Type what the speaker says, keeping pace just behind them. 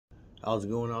How's it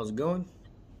going? How's it going?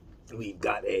 We've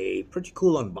got a pretty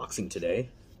cool unboxing today.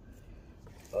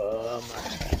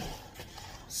 I've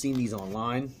seen these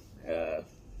online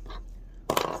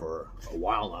for a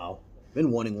while now.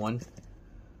 Been wanting one.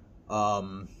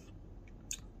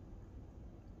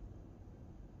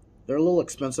 They're a little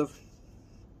expensive,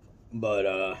 but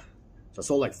so I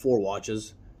sold like 4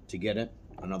 watches to get it.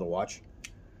 Another watch.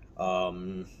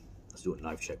 Let's do a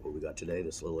knife check. What we got today?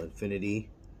 This little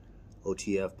Infinity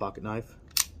OTF pocket knife.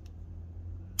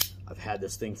 I've had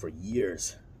this thing for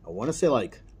years. I want to say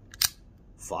like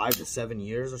 5 to 7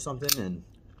 years or something, and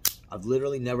I've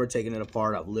literally never taken it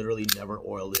apart. I've literally never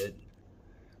oiled it.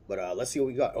 But let's see what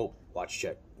we got. Oh, watch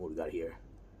check. What we got here?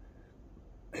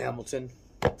 Hamilton,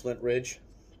 Flint Ridge.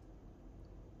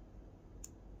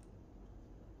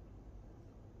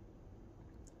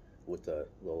 With the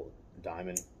little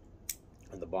diamond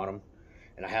on the bottom.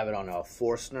 And I have it on a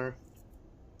Forstner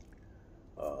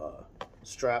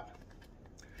strap.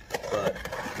 But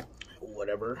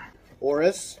whatever.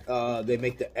 Oris, they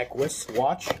make the Aquis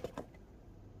watch.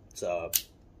 It's a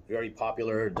very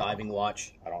popular diving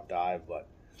watch. I don't dive, but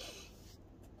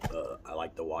I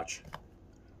like the watch.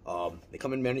 They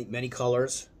come in many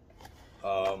colors.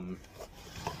 Let's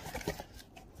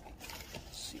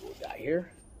see what we got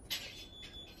here.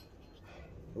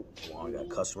 Oh, well, I got a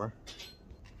customer.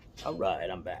 All right,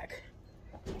 I'm back.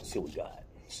 Let's see what we got.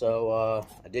 So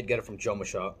I did get it from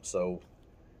Jomashop. So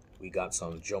we got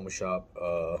some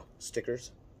Jomashop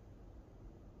stickers.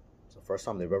 It's the first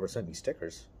time they've ever sent me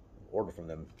stickers. I've ordered from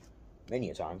them many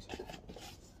a times.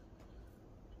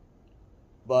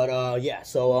 But yeah,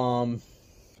 so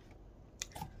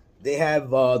they have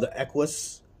the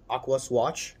Aquis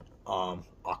watch.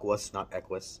 Aquis, not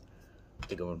Equus.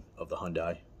 Think of the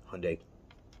Hyundai.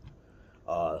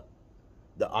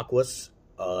 The Aquis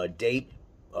date.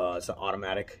 It's an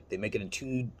automatic. They make it in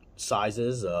 2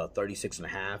 sizes,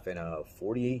 36.5 and a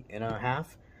 40.5.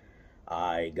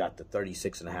 I got the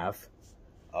 36.5.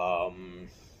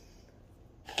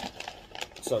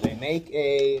 So they make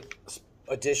a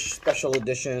special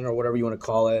edition or whatever you want to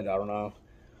call it. I don't know.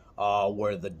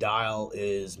 Where the dial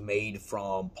is made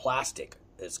from plastic.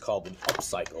 It's called an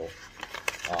Upcycle.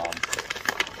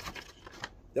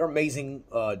 They're amazing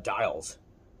dials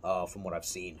from what I've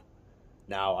seen.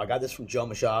 Now, I got this from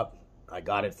Jomashop. I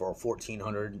got it for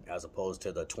 $1,400 as opposed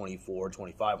to the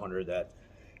 $2,500 that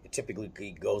it typically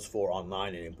goes for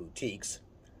online and in boutiques.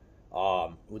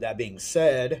 With that being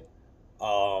said,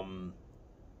 no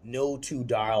 2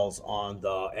 dials on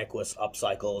the Aquis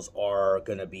Upcycles are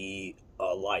going to be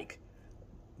alike.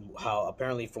 How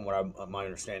apparently, from what my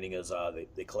understanding is,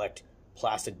 they collect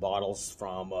plastic bottles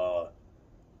from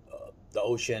the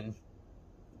ocean.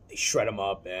 They shred them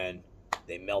up and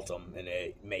they melt them and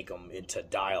they make them into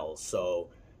dials. So,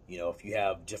 you know, if you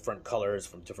have different colors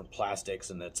from different plastics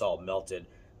and it's all melted,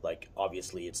 like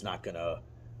obviously it's not gonna,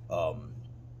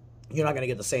 you're not gonna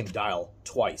get the same dial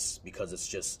twice because it's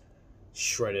just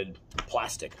shredded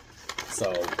plastic.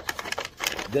 So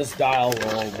this dial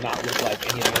will not look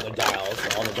like any of the other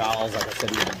dials. All the dials, like I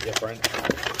said, will be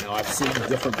different. Now I've seen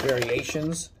different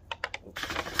variations.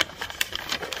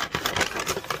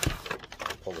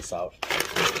 Pull this out.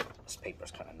 This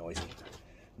paper's kind of noisy.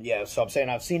 Yeah, so I'm saying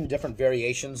I've seen different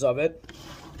variations of it.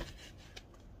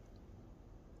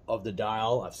 Of the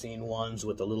dial. I've seen ones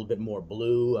with a little bit more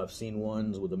blue. I've seen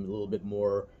ones with a little bit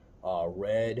more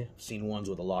red. I've seen ones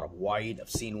with a lot of white. I've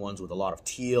seen ones with a lot of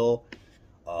teal.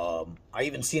 I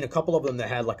even seen a couple of them that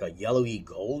had like a yellowy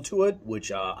gold to it,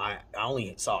 which I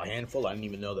only saw a handful. I didn't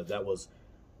even know that that was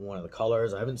one of the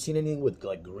colors. I haven't seen anything with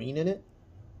like green in it.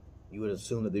 You would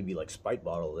assume that they'd be like Sprite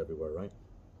bottles everywhere, right?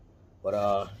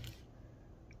 But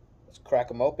let's crack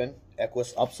them open.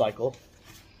 Aquis Upcycle.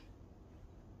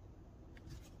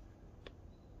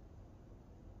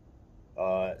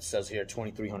 It says here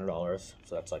 $2,300,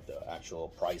 so that's like the actual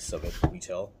price of it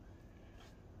retail.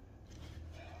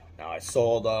 Now I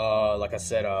sold, like I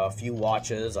said, a few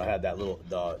watches. I had that little,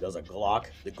 there's a Glock,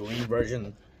 the green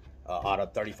version, out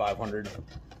of $3,500.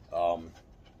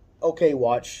 Okay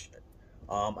watch.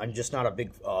 I'm just not a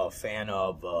big fan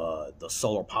of the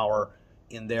solar power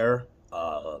in there.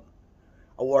 I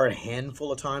wore it a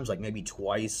handful of times, like maybe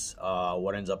twice.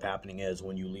 What ends up happening is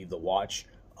when you leave the watch,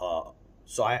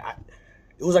 so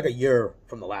it was like a year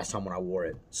from the last time when I wore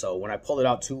it. So when I pulled it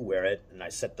out to wear it and I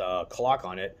set the clock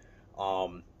on it,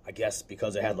 I guess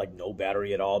because it had like no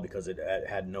battery at all, because it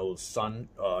had no sun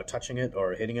touching it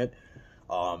or hitting it,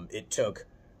 it took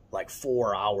like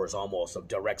 4 hours almost of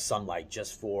direct sunlight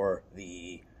just for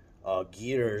the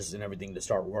gears and everything to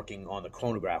start working on the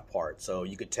chronograph part. So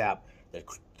you could tap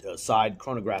the side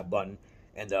chronograph button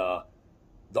and the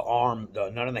the arm,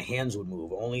 none of the hands would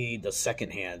move, only the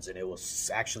second hands, and it was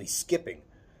actually skipping.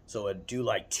 So it'd do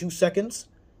like 2 seconds,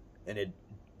 and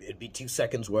it'd be 2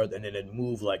 seconds worth, and then it'd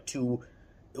move like two.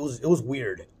 It was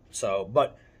weird. So,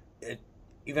 but it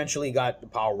eventually got the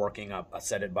power working. I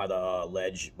set it by the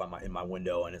ledge in my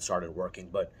window, and it started working.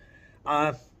 But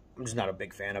I'm just not a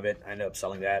big fan of it. I ended up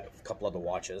selling that, a couple other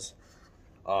watches,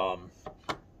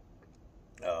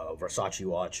 Versace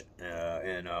watch,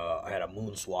 and I had a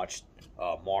moon swatch,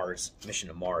 Mars, Mission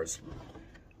to Mars.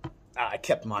 I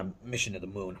kept my Mission to the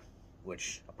Moon,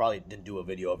 which I probably didn't do a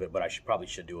video of it, but I probably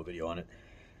should do a video on it.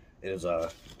 It is one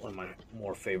of my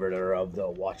more favorite of the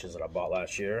watches that I bought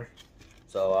last year.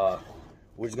 So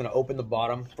we're just gonna open the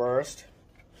bottom first,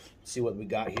 see what we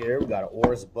got here. We got an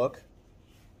Oris book,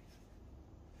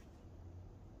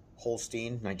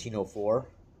 Holstein, 1904.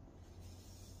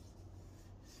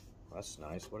 That's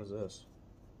nice. What is this?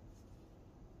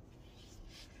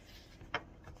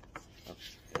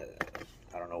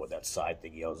 I don't know what that side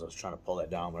thingy was. I was trying to pull that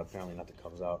down, but apparently nothing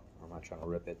comes out. I'm not trying to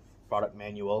rip it. Product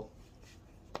manual.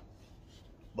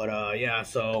 But yeah,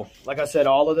 so like I said,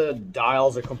 all of the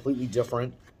dials are completely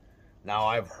different. Now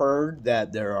I've heard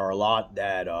that there are a lot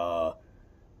that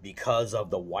because of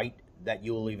the white that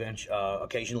you'll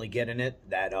occasionally get in it,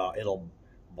 that it'll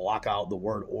block out the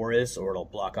word Oris, or it'll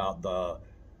block out the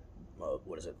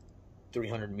what is it,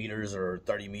 300 meters or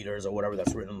 30 meters or whatever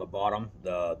that's written on the bottom,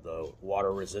 the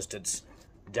water resistance,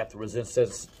 depth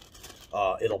resistance.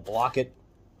 It'll block it,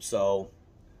 so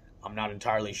I'm not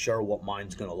entirely sure what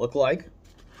mine's gonna look like.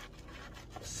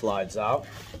 It slides out.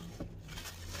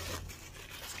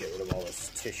 Let's get rid of all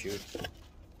this tissue.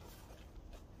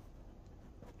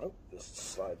 Oh, this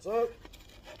slides up.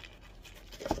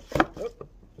 Oh.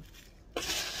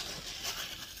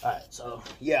 Alright, so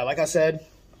yeah, like I said,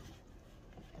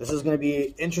 this is going to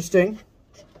be interesting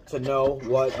to know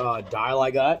what dial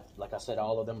I got. Like I said,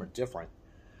 all of them are different.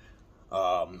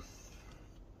 Kind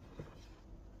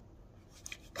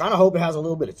of hope it has a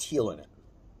little bit of teal in it.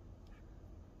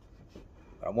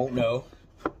 I won't know.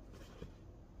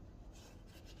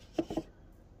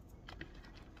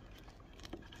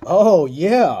 Oh,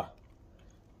 yeah.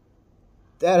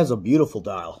 That is a beautiful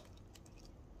dial.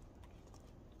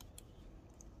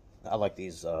 I like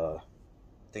these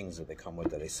things that they come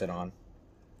with that they sit on.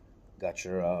 Got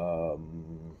your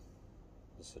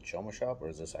is this a Jomashop, or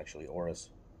is this actually Oris?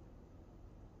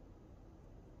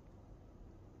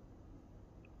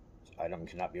 This item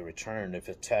cannot be returned if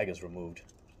its tag is removed.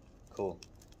 Cool.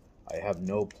 I have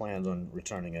no plans on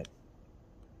returning it.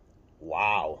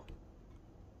 Wow.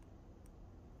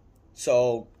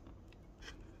 So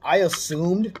I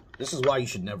assumed, this is why you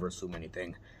should never assume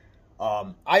anything.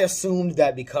 I assumed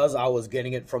that because I was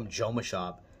getting it from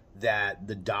Jomashop, that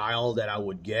the dial that I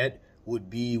would get would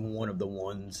be one of the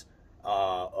ones,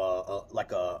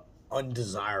 like a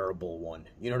undesirable one.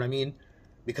 You know what I mean?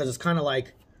 Because it's kind of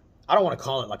like, I don't want to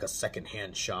call it like a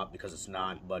secondhand shop, because it's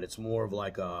not, but it's more of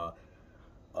like a,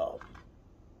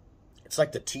 it's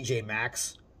like the TJ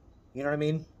Maxx. You know what I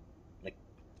mean? Like,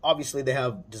 obviously they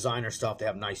have designer stuff, they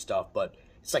have nice stuff, but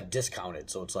it's like discounted.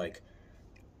 So it's like,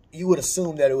 you would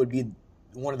assume that it would be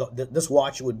one of this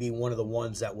watch would be one of the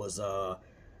ones that was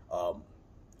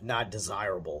not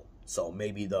desirable. So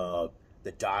maybe the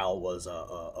dial was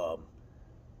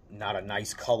not a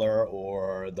nice color,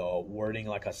 or the wording,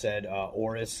 like I said,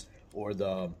 Oris, or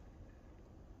the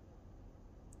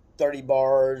 30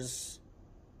 bars,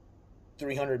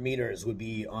 300 meters would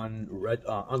be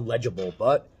unlegible.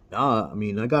 But nah, I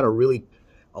mean, I got a really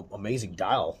amazing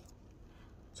dial.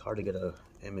 It's hard to get an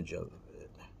image of it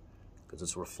because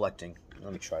it's reflecting.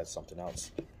 Let me try something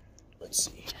else. Let's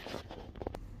see.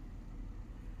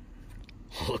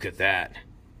 Look at that.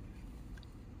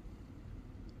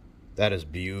 That is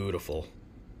beautiful.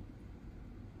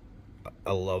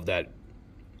 I love that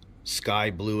sky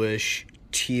bluish,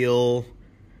 teal.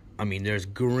 I mean, there's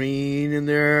green in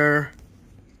there.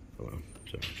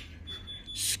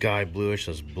 Sky bluish,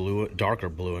 there's blue, darker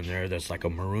blue in there. There's like a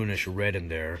maroonish red in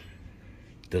there.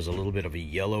 There's a little bit of a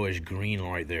yellowish green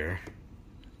right there.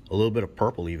 A little bit of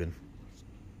purple even.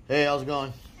 Hey, how's it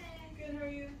going? Hey, good, how are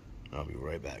you? I'll be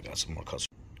right back. Got some more customers.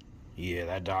 Yeah,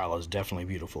 that dial is definitely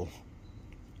beautiful.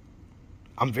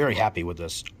 I'm very happy with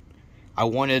this. I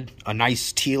wanted a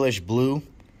nice tealish blue,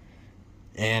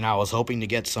 and I was hoping to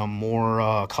get some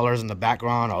more colors in the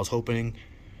background. I was hoping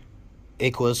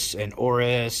Aquis and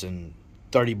Oris and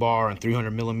 30 bar and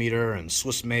 300 millimeter and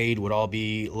Swiss made would all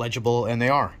be legible, and they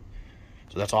are.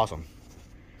 So that's awesome.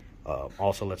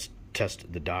 Also, let's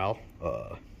test the dial,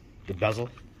 the bezel.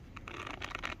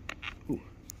 Ooh.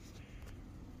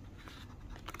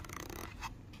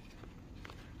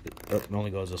 it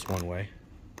only goes this one way.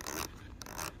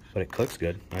 But it clicks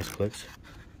good. Nice clicks.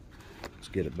 Let's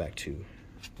get it back to...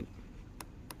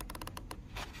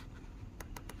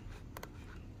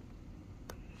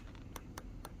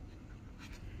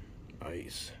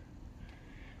 Nice.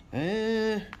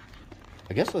 And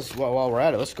I guess while we're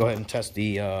at it, let's go ahead and test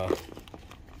the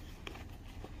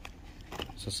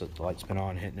since the light's been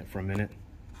on, hitting it for a minute.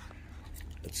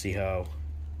 Let's see how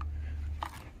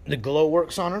the glow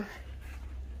works on her.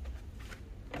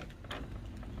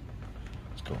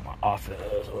 Let's go to my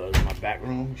office, my back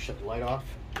room, shut the light off.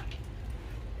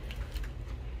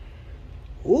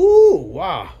 Ooh,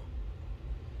 wow.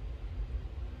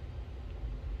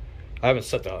 I haven't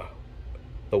set the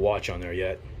watch on there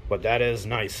yet, but that is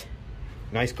nice.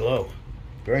 Nice glow.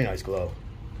 Very nice glow.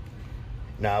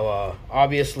 Now,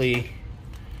 obviously,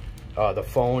 the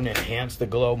phone enhanced the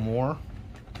glow more.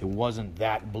 It wasn't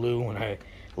that blue when I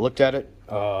looked at it.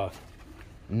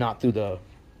 Not through the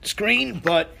screen,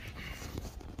 but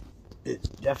it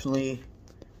definitely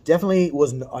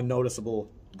was a noticeable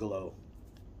glow.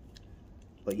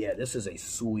 But yeah, this is a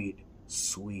sweet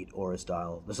Oris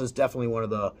dial. This is definitely one of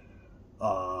the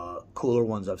cooler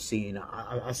ones I've seen.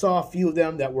 I saw a few of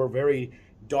them that were very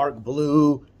dark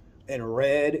blue and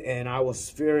red, and I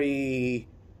was very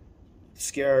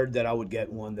scared that I would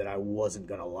get one that I wasn't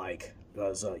gonna like,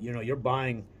 because you know, you're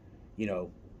buying, you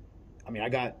know, I mean, I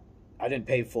didn't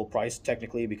pay full price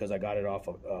technically because I got it off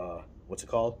of what's it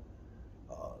called,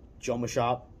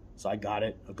 Jomashop, so I got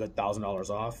it a good $1,000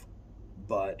 off,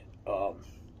 but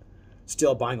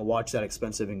still buying a watch that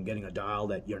expensive and getting a dial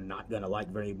that you're not gonna like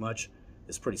very much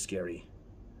is pretty scary.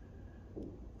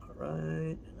 All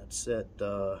right, let's set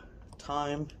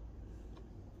time.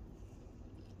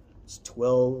 It's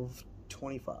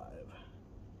 12:25.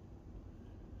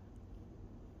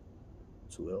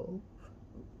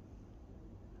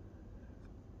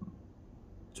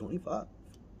 12:25.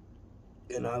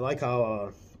 And I like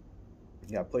how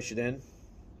you gotta push it in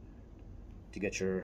to get your